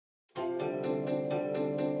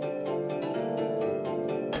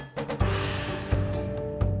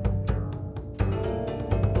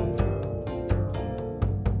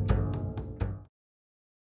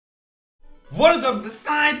What is up,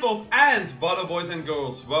 disciples and Bardo boys and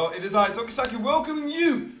girls? Well, it is I, Tokisaki, welcoming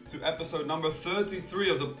you to episode number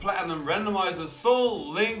 33 of the Platinum Randomizer Soul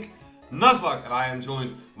Link Nuzlocke, and I am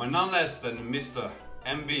joined by none less than Mr.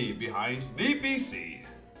 MB behind the PC.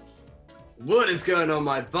 What is going on,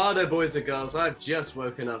 my Bardo boys and girls? I've just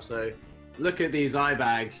woken up, so look at these eye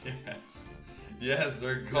bags. Yes,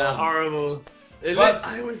 they're gone. They're horrible.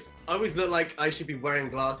 I always look like I should be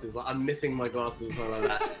wearing glasses. Like I'm missing my glasses or something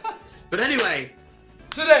like that. But anyway,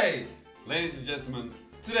 today, ladies and gentlemen,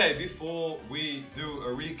 before we do a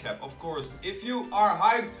recap, of course, if you are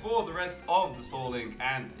hyped for the rest of the Soul Link,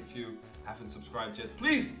 and if you haven't subscribed yet,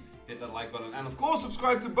 please hit that like button, and of course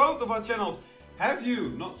subscribe to both of our channels. Have you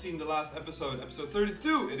not seen the last episode, episode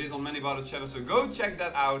 32, it is on Manny Bardo's channel, so go check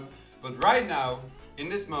that out. But right now, in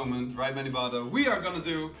this moment, right, Manny Bardo, we are gonna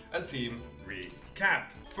do a team recap.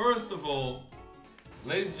 First of all,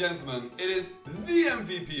 ladies and gentlemen, it is the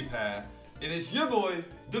MVP pair. It is your boy,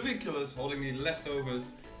 Daviculus, holding the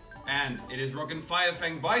leftovers. And it is Rockin'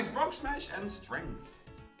 Firefang, Bite, Rock Smash, and Strength.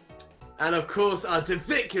 And of course, our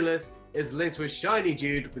Daviculus is linked with Shiny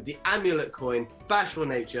Jude with the Amulet Coin, Bashful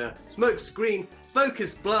Nature, Smoke Screen,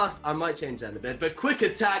 Focus Blast, I might change that in a bit, but Quick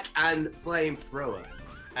Attack and Flamethrower.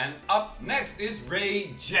 And up next is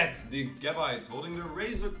Ray Jet, the Gabite, holding the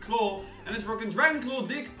Razor Claw, and is rocking Dragon Claw,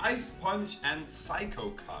 Dig, Ice Punch, and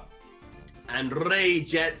Psycho Cut. And Ray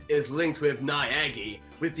Jet is linked with Nyagi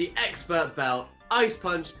with the Expert Belt, Ice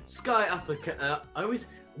Punch, Sky Uppercut.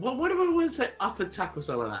 What do I want to say? Up Attack or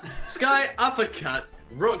something like that. Sky Uppercut,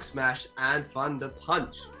 Rock Smash, and Thunder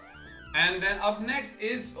Punch. And then up next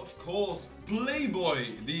is, of course,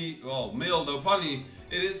 Playboy, the, well, male Lopunny.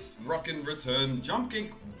 It is rockin' Return, Jump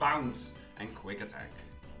Kick, Bounce, and Quick Attack.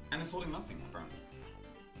 And it's holding nothing, apparently.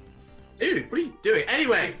 Dude, what are you doing?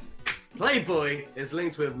 Anyway, Playboy is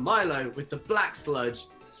linked with Milo with the Black Sludge,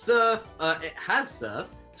 Surf, it has Surf,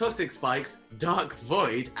 Toxic Spikes, Dark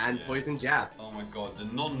Void, and yes. Poison Jab. Oh my god, the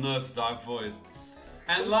non-nerfed Dark Void.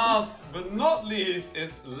 And last but not least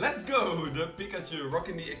is Let's Go, the Pikachu,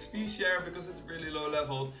 rocking the XP share because it's really low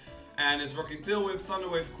leveled. And it's rocking Tail Whip, Thunder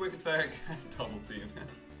Wave, Quick Attack, and Double Team.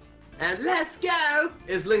 And Let's Go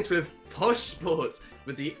is linked with Posh Sports,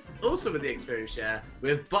 also with the experience share,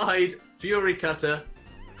 with Bide, Fury Cutter,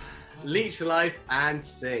 Leech Life, and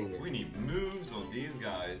Sing. We need moves on these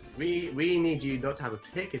guys. We need you not to have a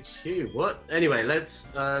Pikachu. What? Anyway,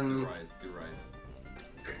 let's You're right.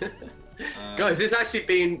 Guys, it's actually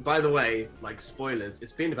been, by the way, like spoilers,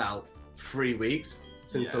 it's been about 3 weeks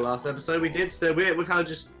since the last episode we did, so we're kind of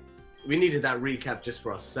just, we needed that recap just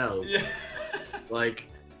for ourselves. Yeah. Like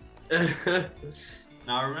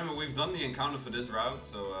now remember, we've done the encounter for this route,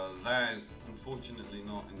 so that is unfortunately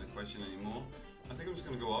not in the question anymore. I think I'm just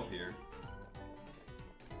gonna go up here.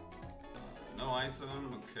 No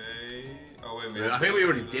item, okay. Oh wait, I think we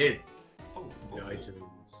already did. Oh, no items.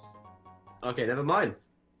 Okay, never mind.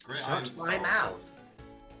 Shut my mouth.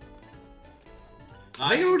 I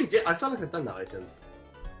think I already did. I felt like I've done that item.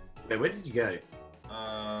 Wait, where did you go?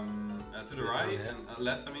 To the right and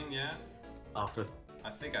left. I mean, yeah. After.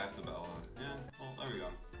 I think I have to battle her. Yeah. Well, there we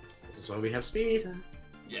go. This is why we have speed.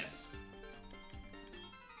 Yes.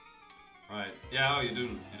 Right. Yeah. Oh, you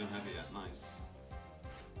don't have it yet. Nice.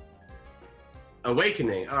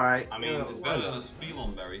 Awakening. All right. I mean, it's better than a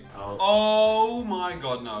Spelon Berry. Oh. Oh my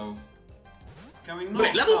God, no. Can we not?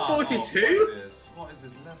 Wait, level 42? What is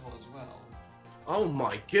this level as well? Oh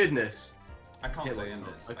my goodness. I can't stay in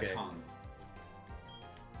this. Okay. I can't.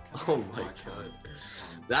 Oh my god.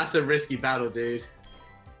 That's a risky battle, dude.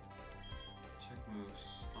 Check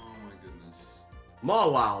moves. Oh my goodness.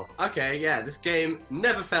 Wow. Okay, yeah, this game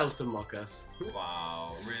never fails to mock us.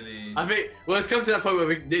 Wow, really? I mean, well, it's come to that point where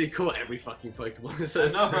we nearly caught every fucking Pokemon. So I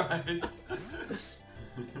know,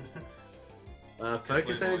 right?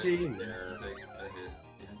 Focus energy? You have to take a hit.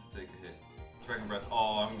 You have to take a hit. Dragon Breath.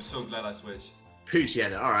 Oh, I'm so glad I switched.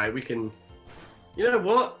 Poochyena. Alright, we can... You know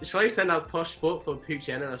what? Should I send out Posh Sport for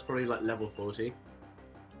Poochyena? That's probably like level 40.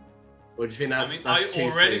 Or do you think that's I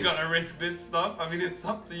already gotta risk this stuff. I mean, it's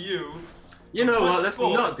up to you. You know what? Let's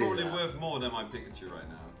not do probably that. worth more than my Pikachu right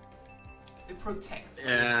now. It protects.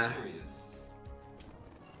 Yeah. It's serious.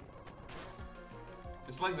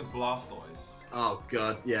 It's like the Blastoise. Oh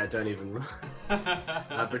god, yeah, don't even.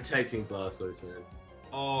 Protecting Blastoise, man.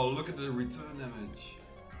 Oh, look at the return damage.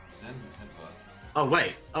 Zen headbutt. Oh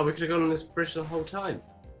wait, oh we could have gone on this bridge the whole time.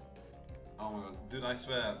 Oh my god, dude, I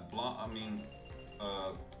swear, freaking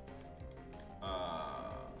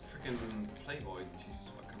Playboy,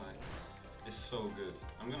 Jesus, what can I? It's so good.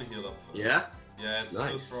 I'm gonna heal up for this. Yeah? Yeah, it's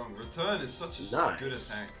so strong. Return is such a good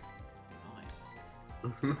attack. Nice.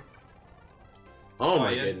 Oh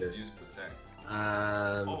my goodness. Use protect.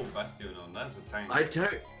 Oh, Bastion, that's a tank.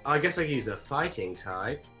 I guess I can use a fighting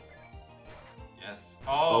type. Yes.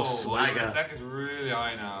 Oh, well, your swagger. attack is really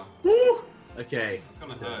high now. Woo! Okay. It's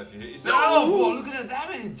gonna hurt if you hit yourself. Oh, look at the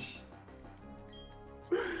damage!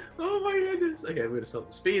 Oh my goodness. Okay, we're gonna stop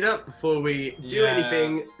the speed up before we do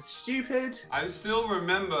anything stupid. I still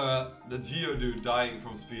remember the Geodude dying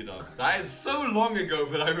from speed up. That is so long ago,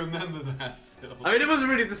 but I remember that still. I mean, it wasn't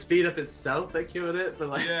really the speed up itself that killed it, but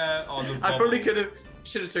like, yeah, oh, the I probably bubble.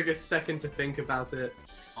 should have took a second to think about it.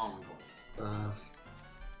 Oh my god.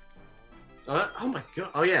 Oh my god.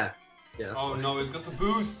 Oh yeah. Yeah. That's Oh fine. no, it got the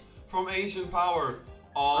boost from Asian Power.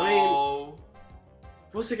 I mean, Oh.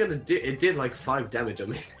 what's it gonna do? It did like 5 damage on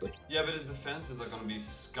me. Yeah, but his defenses are gonna be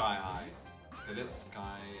sky high. Look at it,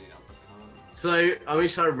 sky uppercut. So, are we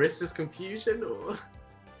trying to risk this confusion or?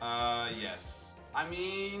 Yes. I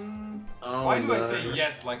mean, Oh, why do I no. say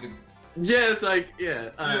yes like a... Yeah, it's like yeah.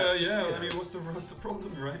 I mean, what's the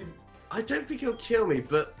problem, right? I don't think it'll kill me,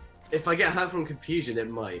 but if I get hurt from confusion, it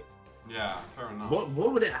might. Yeah, fair enough. What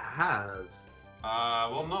would it have?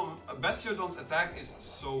 Well, no, Bastiodon's attack is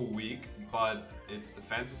so weak, but its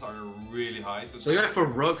defenses are really high. So, it's So go for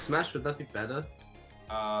Rock Smash, would that be better?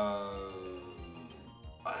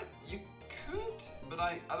 You could, but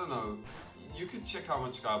I don't know. You could check how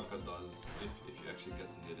much Sky Uppercut does if you actually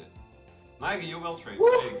get to hit it. Naga, you're well trained.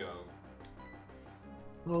 Woo! There you go.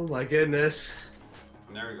 Oh my goodness.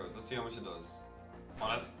 And there he goes. Let's see how much it does. Oh,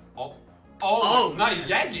 that's Oh!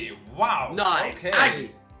 Yagi! Wow. Nice. Okay.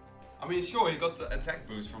 Aggie. I mean, sure, he got the attack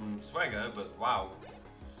boost from Swagger, but wow.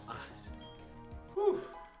 Whew.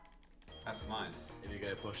 That's nice. Here we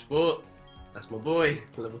go, Push Sport. That's my boy,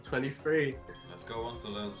 level 23. Let's go wants to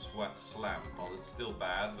learn Slam. Well, it's still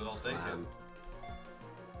bad, but I'll take it. Slam.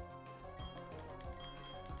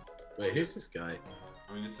 Wait, who's this guy?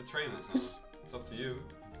 I mean, it's a trainer, so it's up to you.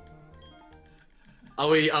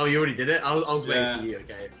 Oh, you already did it? I was waiting Yeah. for you,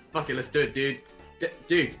 okay. Fuck it, let's do it, dude.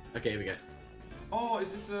 Dude. Okay, here we go. Oh,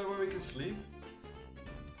 is this where we can sleep?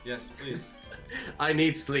 Yes, please. I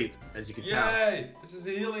need sleep, as you can tell. Yay! This is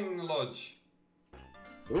a healing lodge.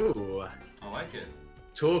 Ooh, I like it.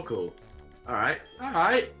 Torkoal. Alright,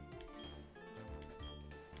 alright.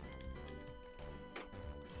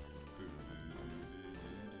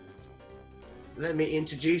 Let me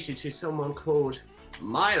introduce you to someone called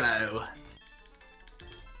Milo.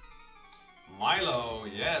 Milo,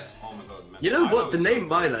 yes. Oh my god, man. You know what? The Milo's so name good.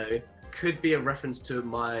 Milo could be a reference to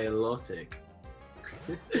Milotic.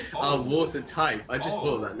 Oh. Water type. I just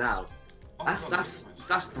thought of that now. Oh my That's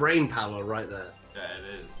God, brain power right there. Yeah,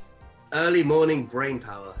 it is. Early morning brain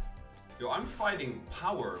power. Yo, I'm fighting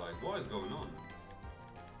power. Like, what is going on?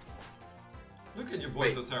 Look at your boy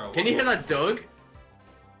Wait, Totaro. can you hear that dog?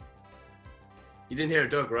 You didn't hear a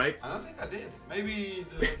dog, right? I don't think I did. Maybe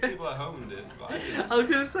the people at home did, but I didn't. I was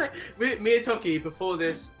gonna say, me and Toki before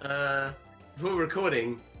this, before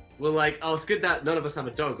recording, were like, oh, it's good that none of us have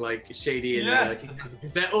a dog like Shady and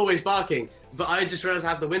because they're always barking. But I just realized I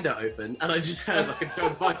have the window open and I just heard like a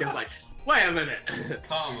dog barking. I was like, wait a minute,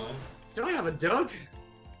 Come on. do I have a dog?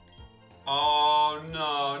 Oh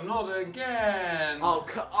no, not again. Oh,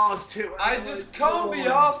 it's too. I just can't be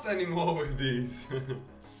asked anymore with these.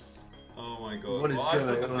 Oh my god. What is well, I've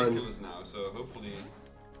got going the on? Finculus now, so hopefully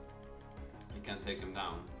you can take him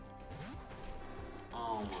down.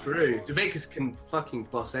 Oh my True. god. Devakas can fucking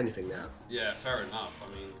boss anything now. Yeah, fair enough.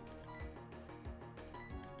 I mean,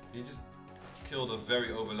 he just killed a very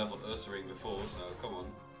overleveled Ursaring before, so come on.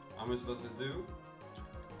 How much does this do?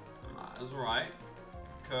 Nah, that's alright.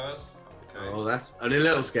 Curse. Okay. Oh, that's only a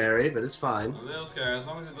little scary, but it's fine. A little scary, as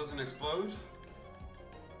long as it doesn't explode.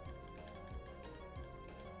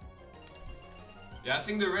 Yeah, I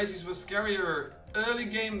think the races were scarier early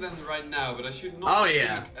game than right now, but I should not speak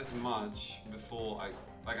as much before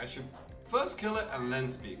I should first kill it and then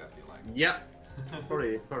speak, I feel like. Yep.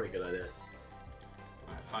 probably a good idea.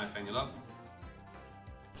 Alright, fine, fang it up.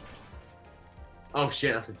 Oh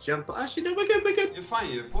shit, that's a jump. Actually, no, we're good. You're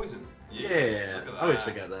fine, you're poisoned. Yeah, Look at I always that.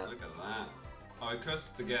 forget that. Look at that. Oh, I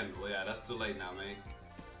cursed again. Well, yeah, that's too late now, mate.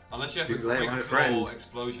 Unless you have Too a late, my quick friend. claw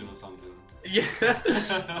explosion or something. Yeah.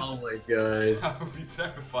 Oh my god. That would be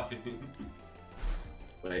terrifying.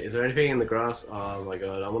 Wait, is there anything in the grass? Oh my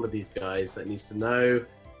god, I'm one of these guys that needs to know.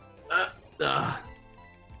 Yeah,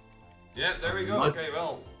 there we go. Okay,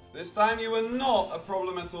 well, this time you were not a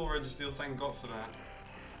problem at all, Registeel. Thank God for that.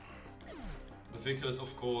 The Vinculus,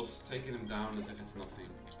 of course, taking him down as if it's nothing.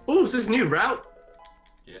 Oh, is this new route?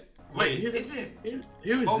 Yeah. Wait, Wait, is it?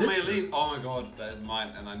 Who is Oh, this? Maylene. Oh my god, that is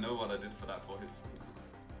mine, and I know what I did for that voice.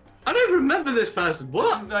 I don't remember this person.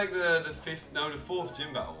 What? This is like the fourth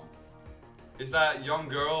gym battle. Is that young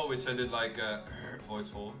girl, which I did like voice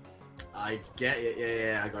for? I get it.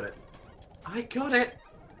 Yeah, I got it. I got it.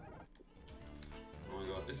 Oh my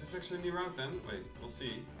god. Is this actually a new route then? Wait, we'll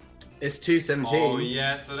see. It's 2:17. Oh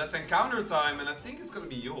yeah, so that's encounter time, and I think it's gonna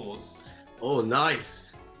be yours. Oh,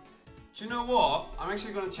 nice. Do you know what? I'm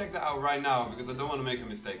actually gonna check that out right now because I don't want to make a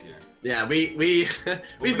mistake here. Yeah, we've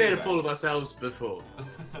made a fool of ourselves before.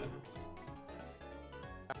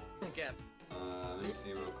 Let me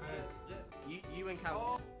see real quick. You encounter.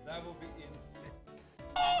 Oh, that will be insane.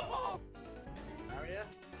 Oh! Barrier.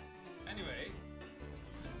 Anyway,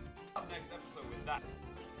 up next episode with that.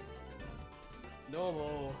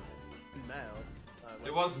 Normal. Male.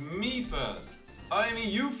 It was me first. Oh, I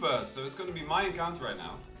mean you first, so it's gonna be my encounter right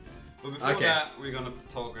now. But before that, we're gonna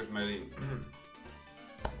talk with Marlene.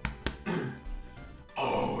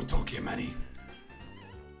 Oh, Toki and Manny.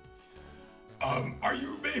 Are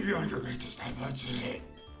you maybe on your way to Snapchat today?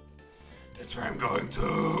 That's where I'm going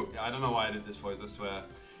to. I don't know why I did this voice, I swear.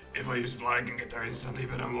 If I use fly, I can get there instantly,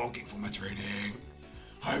 but I'm walking for my training.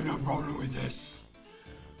 I have no problem with this.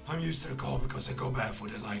 I'm used to the cold because I go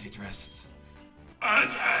barefoot and lightly dressed. But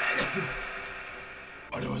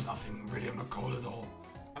there was nothing really, I'm not cold at all.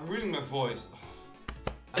 I'm reading my voice.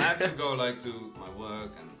 I have to go like to my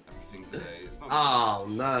work and everything today. It's not. Oh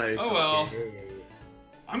no. Oh well.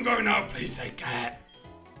 I'm going now. Please take care.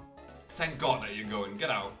 Thank God that you're going. Get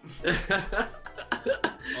out.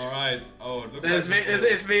 All right. Oh, it looks like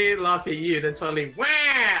it's me laughing at you, then suddenly, wah!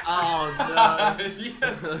 Oh no.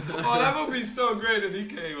 Yes. Oh, that would be so great if he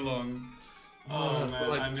came along. Oh man,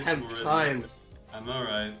 like I miss 10th him already. time. I'm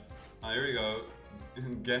alright. Oh, here we go.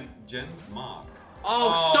 Gent Mark.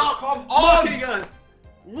 Oh, stop! Come mocking on! us!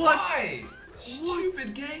 What? Why?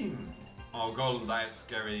 Stupid game. Oh, Golem, that is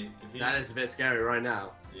scary. If he... That is a bit scary right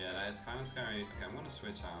now. Yeah, that is kind of scary. Okay, I'm gonna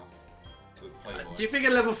switch out to Playboy. Do you think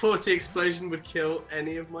a level 40 explosion would kill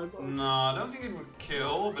any of my bots? No, I don't think it would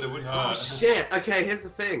kill, but it would hurt. Oh shit! Okay, here's the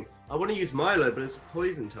thing. I want to use Milo, but it's a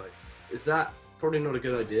poison type. Is that probably not a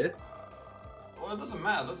good idea? Well, it doesn't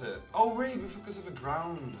matter, does it? Oh, wait, because of a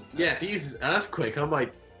ground attack. Yeah, if he uses Earthquake, I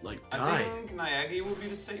might, like, die. I think Naegi would be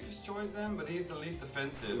the safest choice then, but he's the least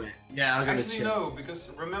offensive. Yeah, I'm gonna Actually, chill. no, because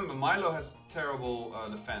remember, Milo has terrible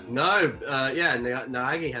defense. No, yeah,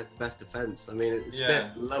 Naegi has the best defense. I mean, it's a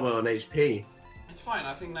bit lower on HP. It's fine,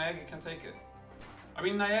 I think Naegi can take it. I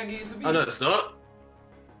mean, Naegi is a beast. Oh, no, it's not.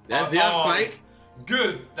 There's the Earthquake.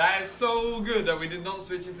 Good! That is so good that we did not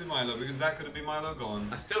switch into Milo, because that could have been Milo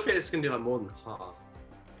gone. I still think it's gonna do like more than half.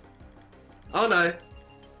 Oh no. Do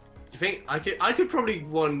you think I could probably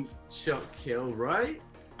one-shot kill, right?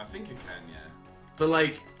 I think you can, yeah. But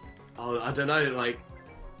like, oh, I don't know, like,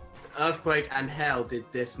 Earthquake and Hell did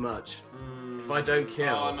this much. If I don't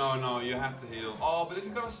kill... Oh, no, you have to heal. Oh, but if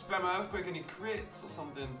you gotta spam Earthquake and he crits or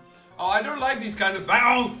something... Oh, I don't like these kind of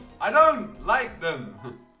battles! I don't like them!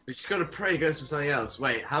 We just gotta pray it goes for something else.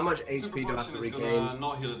 Wait, how much HP do I have to regain? Gonna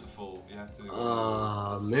not heal it to full. You have to...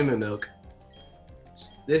 Moo Moo Milk.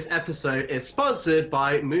 This episode is sponsored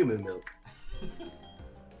by Moo Moo Milk.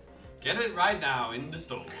 Get it right now in the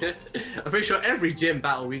stores. I'm pretty sure every gym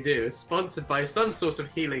battle we do is sponsored by some sort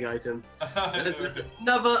of healing item.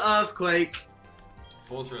 Another Earthquake.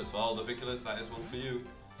 Fortress, well, the Viculus, that is one for you.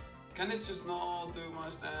 Can this just not do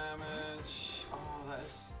much damage? Oh, that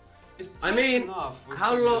is... It's just enough.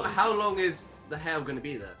 How long is the hail going to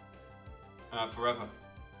be there? Forever.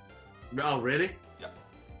 Oh, really? Yeah.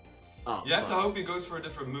 Oh, you have to hope he goes for a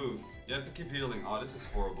different move. You have to keep healing. Oh, this is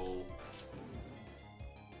horrible.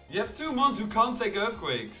 You have 2 mons who can't take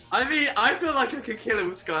earthquakes. I mean, I feel like I could kill him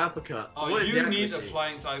with Sky Uppercut. Oh, you need a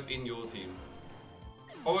flying type in your team.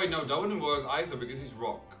 Oh wait, no, that wouldn't work either because he's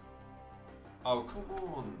rock. Oh, come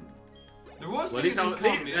on. The worst thing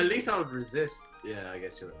at least I would resist. Yeah, I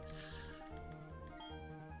guess you're...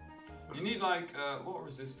 You need like, what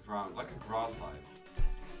resist ground? Like a grass type.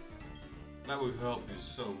 That would help you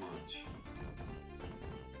so much.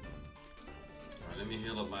 Alright, let me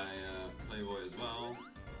heal up my Playboy as well.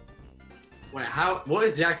 Wait, what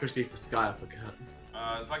is the accuracy for Sky Uppercut?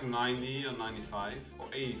 It's like 90 or 95, or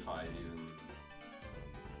 85 even.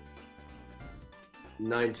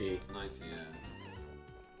 90. 90,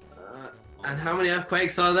 yeah. And how many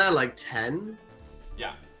earthquakes are there? Like 10?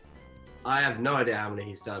 Yeah. I have no idea how many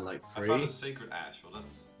he's done, like 3? I found a Sacred Ash, well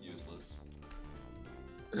that's useless.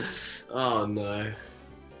 Oh no.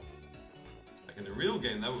 Like in the real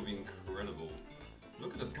game, that would be incredible.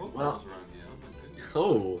 Look at the Pokémon around here, oh my goodness.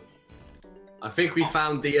 Oh. I think we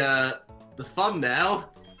found the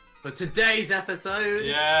thumbnail for today's episode.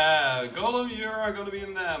 Yeah, Golem, you're gonna be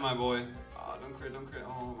in there, my boy. Oh, don't crit, don't crit.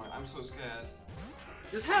 Oh my, I'm so scared.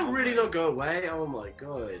 Does hell really not go away? Oh my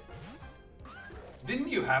god. Didn't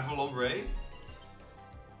you have a Lombre?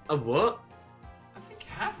 A what? I think you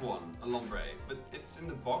have one, a Lombre, but it's in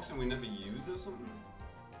the box and we never used it or something.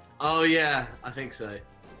 Oh yeah, I think so.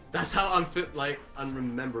 That's how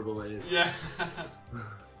unrememberable it is. Yeah.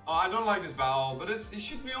 Oh, I don't like this battle, but it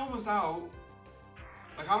should be almost out.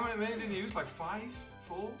 Like how many did you use? Like 5?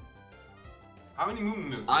 4? How many movement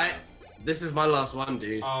notes do you have? This is my last one,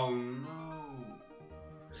 dude. Oh no.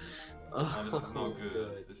 Oh, this is not good.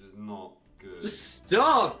 God. This is not good. Just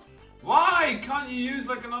stop! Why can't you use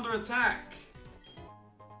like another attack?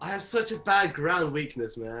 I have such a bad ground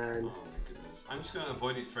weakness, man. Oh my goodness. I'm just gonna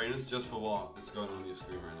avoid these trainers just for what is going on your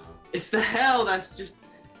screen right now. It's the hell that's just...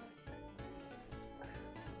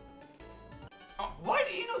 Oh, why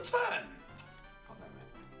do you not turn? God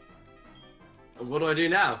damn it. What do I do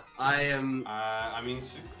now? I am... I mean,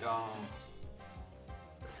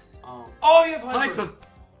 oh, you have Hypers! Hyper.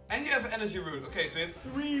 And you have Energy Root. Okay, so we have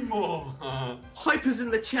 3 more. Hyper's in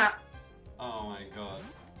the chat. Oh my god.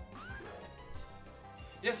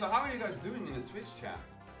 Yeah, so how are you guys doing in the Twitch chat?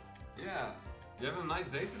 Yeah, you having a nice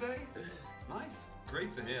day today? Nice.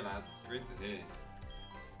 Great to hear, lads. Great to hear.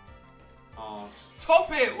 Oh, stop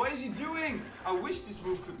it! What is he doing? I wish this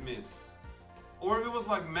move could miss. Or if it was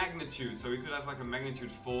like magnitude, so we could have like a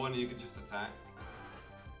magnitude 4 and you could just attack.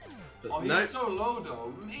 But Oh, he's nope. so low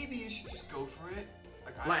though. Maybe you should just go for it.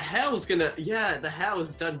 Like hell's gonna... Yeah, the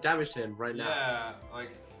hell's done damage to him right now. Yeah, like...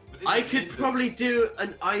 but if I it could misses- probably do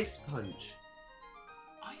an ice punch.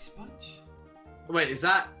 Ice Punch? Wait, is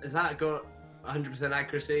that got 100%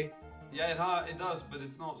 accuracy? Yeah, it does, but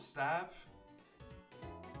it's not stab.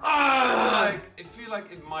 Ah! I feel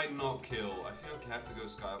like it might not kill. I feel like you have to go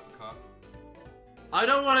Sky Uppercut. I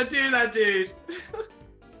don't want to do that, dude.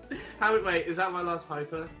 Wait, is that my last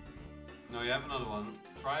hyper? No, you have another one.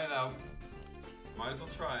 Try it out. Might as well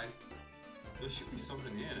try. There should be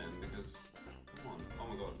something here then, because... Come on. Oh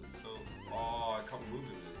my god, it's so... Oh, I can't move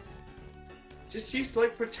in this. Just use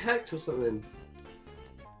like protect or something.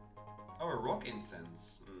 Oh, a rock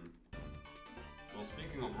incense. Well,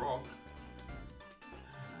 speaking of rock...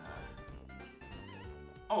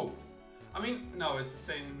 Oh! I mean, no, it's the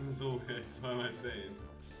same as always. What am I saying?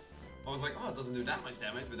 I was like, oh, it doesn't do that much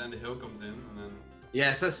damage, but then the hill comes in, and then...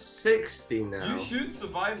 Yeah, so 60 now. You should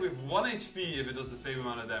survive with 1 HP if it does the same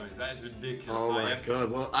amount of damage. That is ridiculous. Oh Now, my you have to-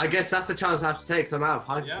 god, well, I guess that's the chance I have to take, so I'm out of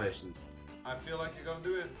hyper Yeah. potions. I feel like you're gonna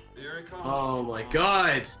do it. Here it comes. Oh my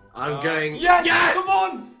god! I'm going... Yes! Yes! Come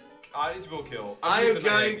on! It will kill. I believe am in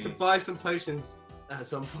going Naomi. to buy some potions at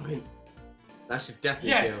some point. That should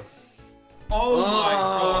definitely Yes! Oh my Oh.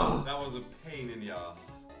 god, that was a pain in the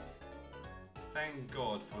ass. Thank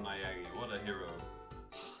God for Nayagi, what a hero.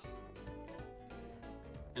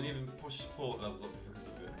 And even push support levels up because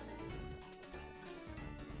of it.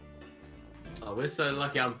 kill. Oh, we're so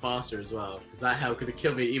lucky I'm faster as well, because that hell could have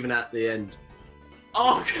killed me even at the end.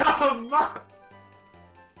 Oh, come on!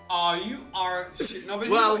 Oh, you are shit. No, but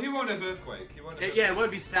Well- he won't have Earthquake. He won't have Yeah, it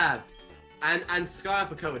won't be stabbed. And Sky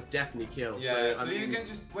Uppercut would definitely kill. Yeah, so I you mean- can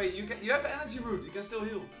just wait. You have Energy Root. You can still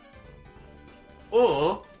heal.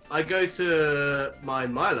 Or I go to my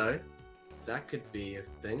Milo. That could be a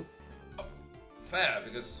thing. Fair,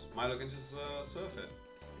 because Milo can just surf it.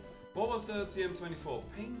 What was the TM24?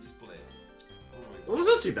 Pain Split. Oh my It god. was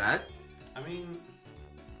not too bad. I mean,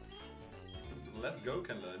 Let's Go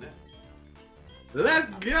can learn it.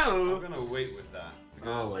 Let's I'm go! gonna wait with that. Because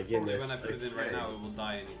Oh my probably goodness, when I put it in right okay. now, it will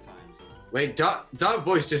die anytime. So. Wait, Dark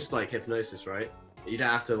Voice just like hypnosis, right? You don't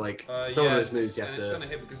have to like some of those moves. You have and it's to. gonna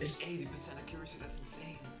hit because it's it's- 80% accuracy. That's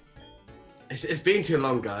insane. It's been too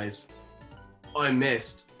long, guys. Oh, I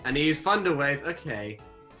missed. And he used Thunder Wave. Okay.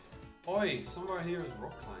 Oi, somewhere here is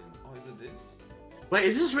Rock Climb. Oh, is it this? Wait,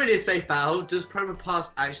 is this really a safe battle? Does Promo Pass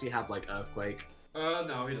actually have like Earthquake?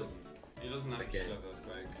 No, he doesn't. He doesn't have Okay. to have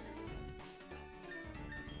Earthquake.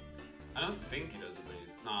 I don't think he does at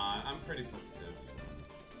least. Nah, I'm pretty positive.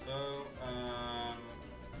 So,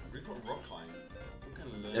 we've got Rock Climb. Who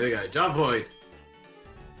can learn? There we go. Dark Void.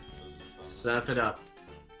 So this is fun. Surf it up.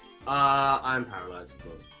 I'm paralyzed, of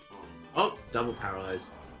course. Oh, no. Oh, double paralyzed.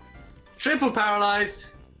 Triple paralyzed.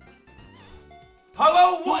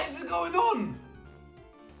 Hello, what is going on?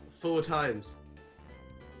 4 times.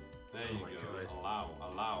 There Oh you my go. God.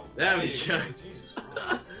 Allow. There we you go. Jesus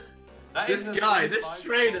Christ. That This is a guy, this 25,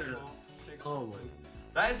 trainer. 12, 6, Oh my.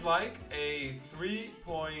 That is like a 2%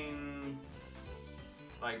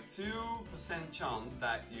 chance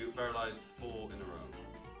that you paralyzed 4 in a row.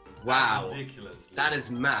 Wow. That's ridiculous. That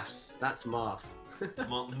is maths. That's math.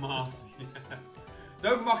 Math, yes.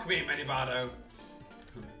 Don't mock me, Manny Bardo.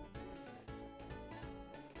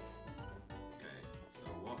 Okay, so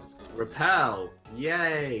what is going on? Repel.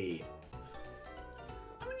 Yay.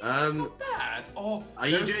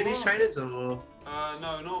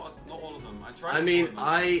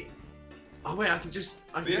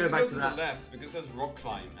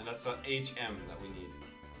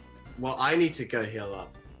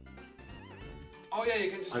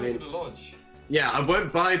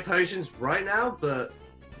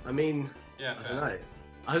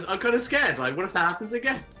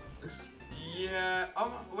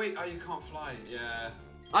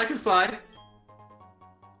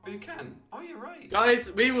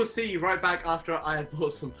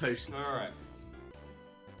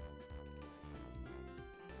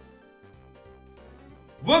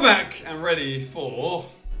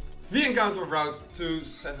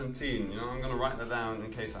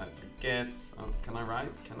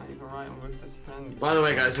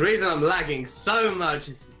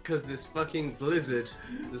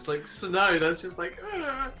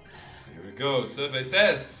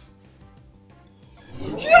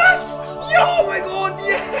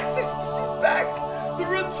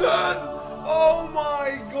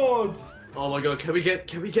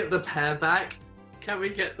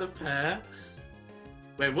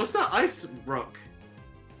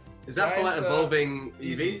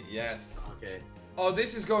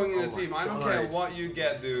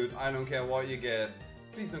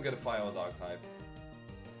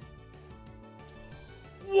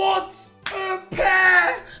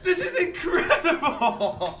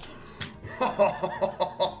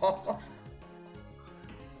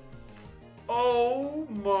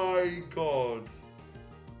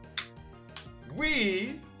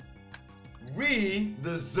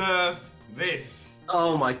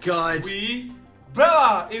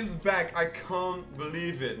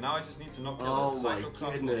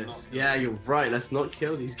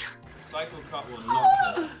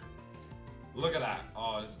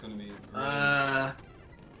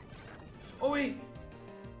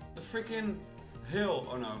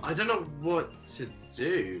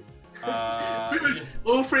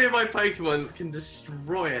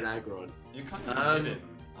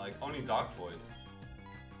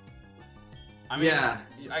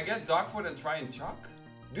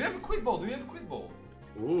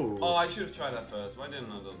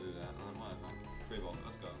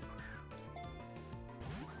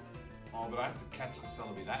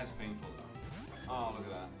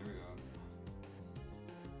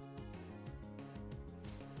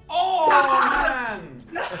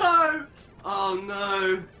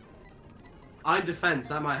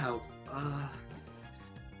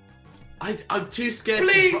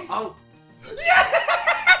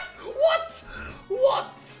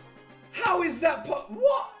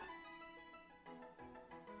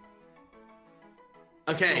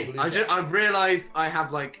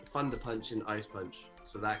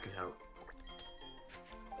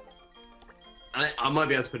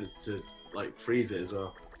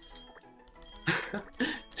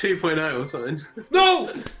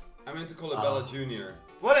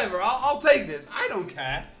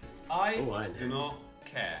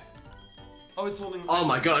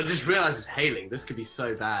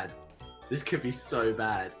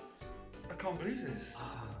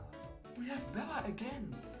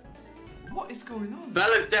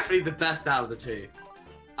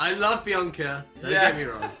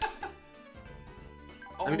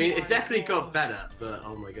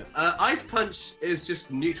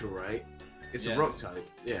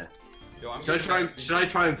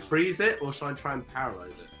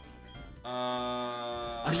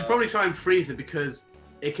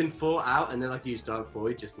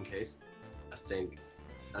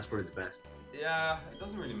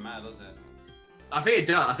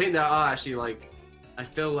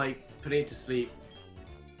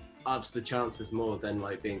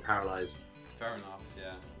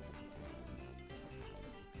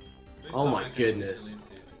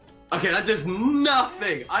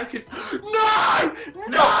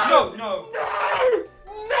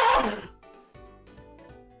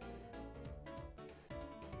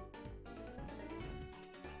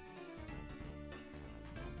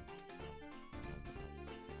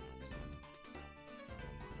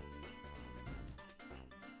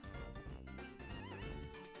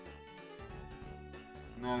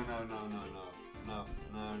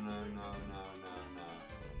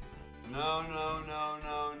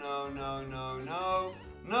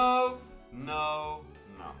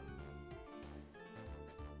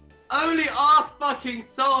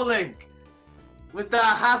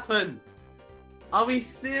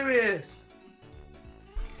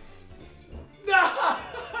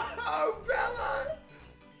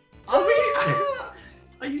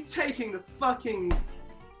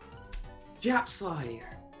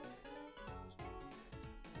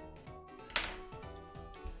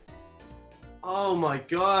 Oh my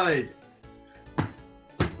god.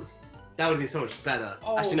 That would be so much better.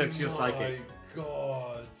 Oh Actually, no, because you're psychic. my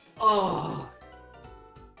god. Oh.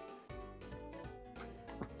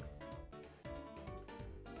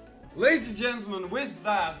 Ladies and gentlemen, with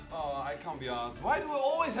that, oh, I can't be asked. Why do we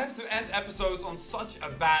always have to end episodes on such a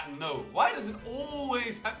bad note? Why does it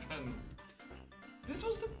always happen? This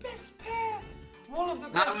was the best pair. One of the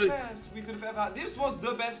best pairs we could have ever had. This was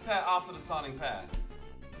the best pair after the starting pair.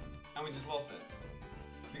 And we just lost it.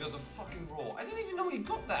 Because of fucking Raw. I didn't even know he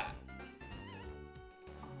got that.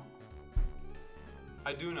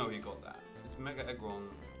 I do know he got that. It's Mega Aggron,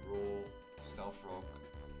 Raw, Stealth Rock.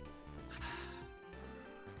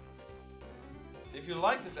 If you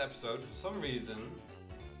like this episode for some reason,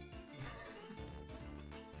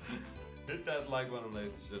 hit that like button,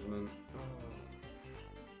 ladies and gentlemen.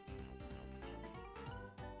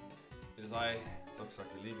 It is I,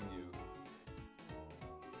 Tokisaki, leaving you.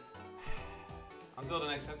 Until the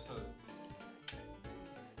next episode.